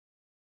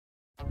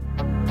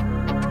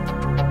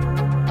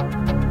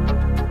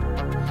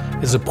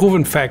It's a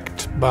proven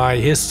fact by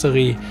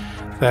history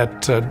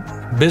that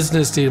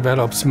business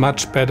develops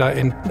much better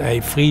in a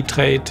free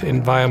trade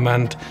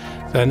environment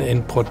than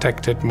in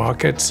protected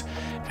markets.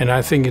 And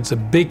I think it's a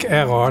big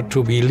error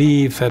to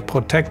believe that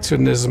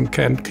protectionism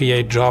can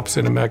create jobs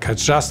in America.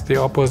 It's just the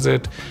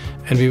opposite,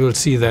 and we will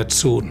see that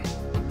soon.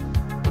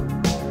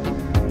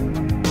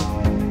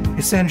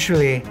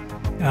 Essentially,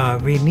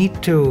 we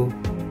need to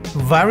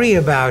worry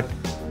about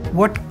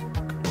what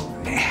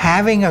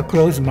having a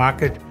closed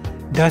market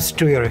does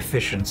to your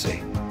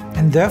efficiency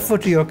and therefore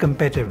to your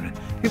competitiveness.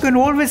 You can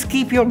always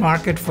keep your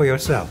market for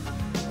yourself,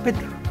 but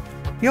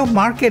your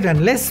market,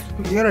 unless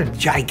you're a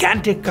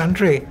gigantic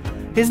country,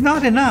 is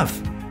not enough.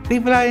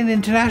 People are in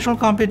international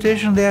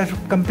competition, they are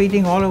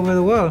competing all over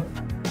the world.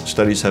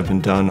 Studies have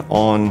been done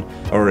on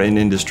or in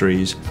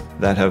industries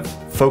that have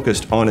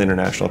focused on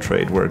international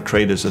trade, where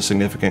trade is a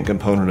significant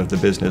component of the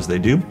business they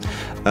do.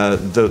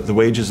 The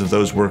wages of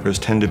those workers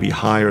tend to be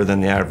higher than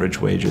the average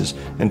wages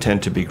and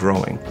tend to be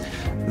growing.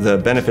 The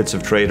benefits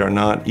of trade are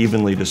not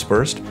evenly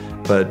dispersed,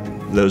 but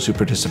those who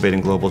participate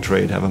in global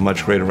trade have a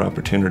much greater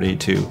opportunity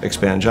to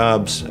expand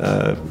jobs,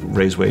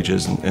 raise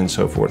wages, and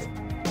so forth.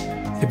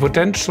 The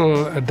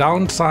potential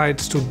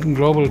downsides to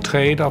global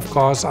trade, of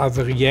course, are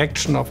the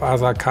reaction of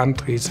other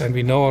countries. And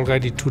we know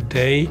already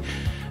today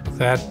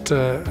that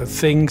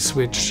things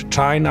which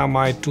China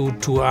might do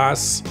to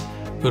us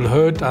will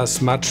hurt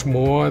us much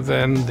more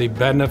than the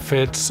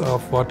benefits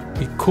of what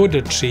we could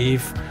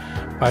achieve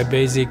by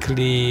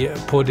basically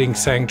putting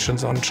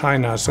sanctions on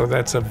China. So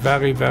that's a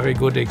very, very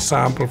good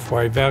example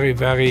for a very,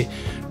 very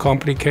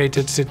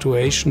complicated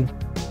situation.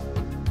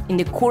 In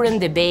the current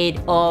debate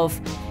of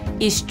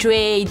is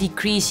trade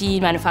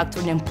decreasing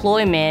manufacturing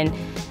employment,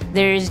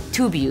 there's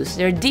two views.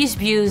 There are these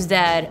views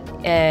that,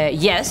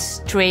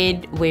 yes,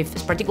 trade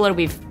with,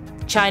 particularly with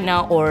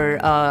China or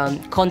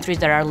countries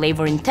that are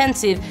labor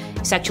intensive,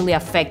 is actually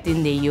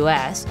affecting the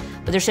US.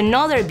 But there's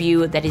another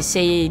view that is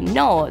saying,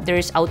 no,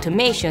 there's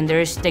automation,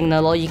 there's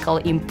technological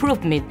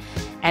improvement,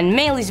 and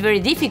mainly it's very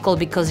difficult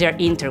because they're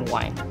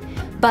intertwined.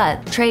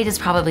 But trade is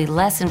probably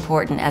less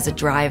important as a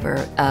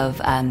driver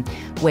of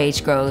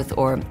wage growth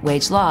or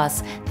wage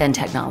loss than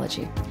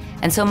technology.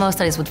 And so most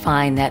studies would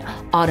find that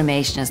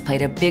automation has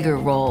played a bigger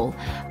role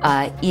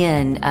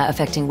in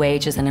affecting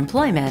wages and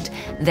employment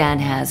than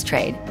has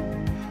trade.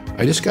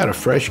 I just got a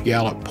fresh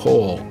Gallup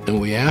poll, and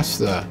we asked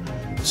the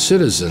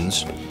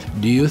citizens,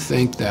 do you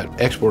think that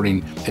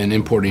exporting and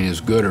importing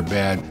is good or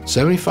bad?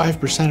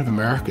 75% of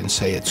Americans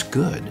say it's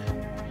good.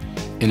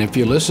 And if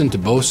you listen to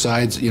both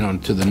sides,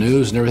 to the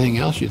news and everything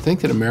else, you'd think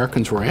that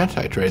Americans were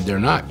anti-trade. They're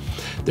not.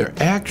 They're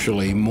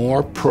actually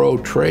more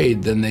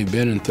pro-trade than they've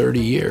been in 30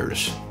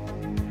 years.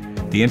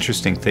 The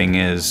interesting thing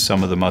is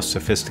some of the most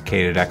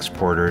sophisticated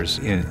exporters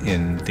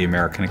in the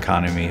American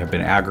economy have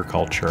been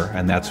agriculture,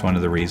 and that's one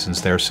of the reasons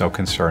they're so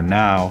concerned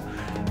now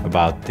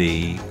about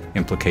the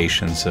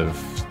implications of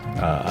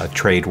a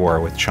trade war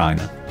with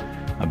China,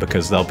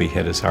 because they'll be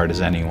hit as hard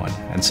as anyone.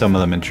 And some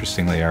of them,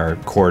 interestingly, are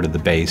core to the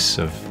base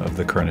of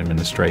the current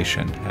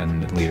administration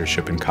and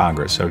leadership in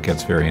Congress, so it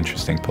gets very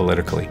interesting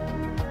politically.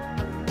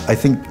 I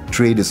think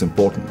trade is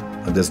important,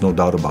 and there's no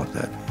doubt about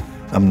that.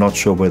 I'm not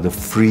sure whether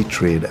free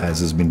trade,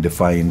 as has been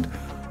defined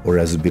or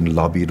as has been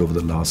lobbied over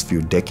the last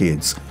few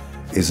decades,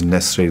 is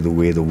necessarily the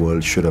way the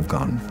world should have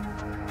gone.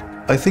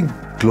 I think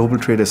global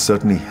trade has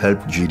certainly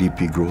helped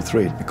GDP growth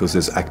rate because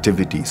there's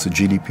activity. So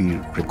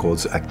GDP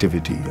records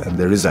activity, and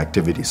there is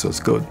activity, so it's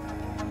good.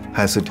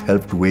 Has it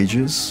helped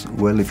wages?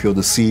 Well, if you're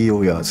the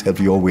CEO, yeah, it's helped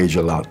your wage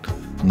a lot,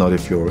 not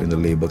if you're in the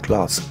labor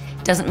class.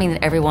 Doesn't mean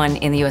that everyone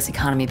in the US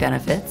economy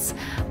benefits.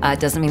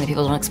 Doesn't mean that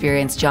people don't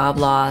experience job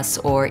loss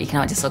or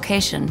economic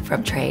dislocation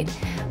from trade.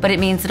 But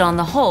it means that on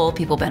the whole,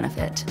 people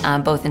benefit,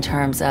 both in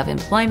terms of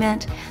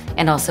employment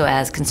and also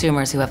as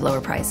consumers who have lower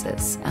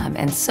prices.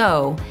 And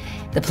so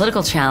the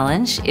political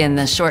challenge in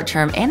the short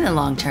term and in the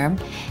long term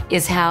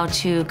is how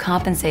to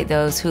compensate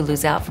those who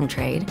lose out from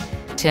trade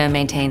to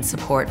maintain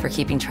support for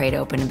keeping trade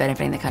open and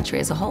benefiting the country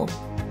as a whole.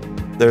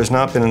 There's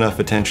not been enough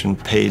attention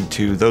paid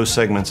to those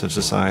segments of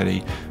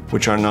society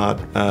which are not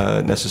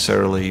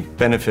necessarily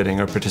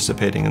benefiting or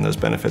participating in those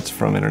benefits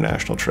from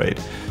international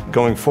trade.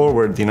 Going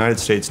forward, the United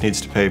States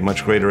needs to pay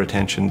much greater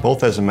attention,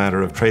 both as a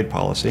matter of trade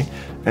policy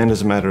and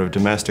as a matter of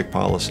domestic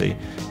policy,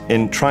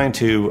 in trying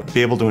to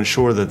be able to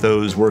ensure that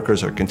those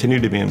workers are continue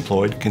to be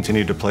employed,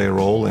 continue to play a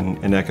role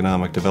in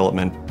economic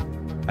development.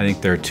 I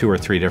think there are two or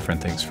three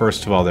different things.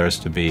 First of all, there's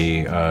to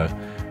be a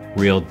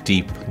real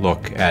deep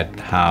look at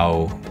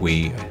how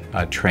we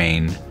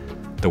train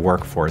the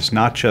workforce,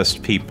 not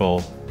just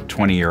people,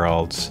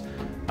 20-year-olds,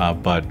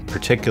 but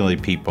particularly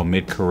people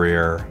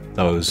mid-career,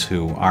 those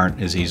who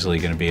aren't as easily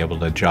going to be able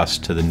to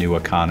adjust to the new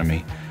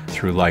economy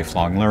through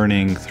lifelong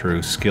learning,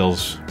 through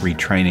skills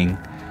retraining,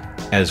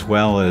 as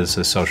well as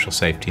a social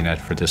safety net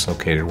for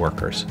dislocated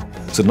workers.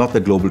 So not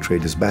that global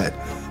trade is bad,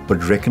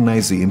 but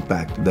recognize the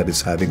impact that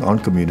it's having on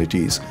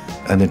communities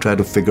and then try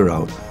to figure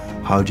out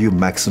how do you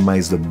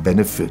maximize the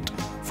benefit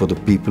for the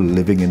people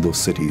living in those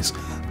cities.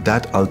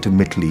 That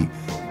ultimately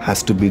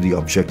has to be the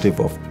objective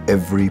of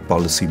every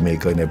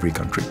policymaker in every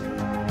country.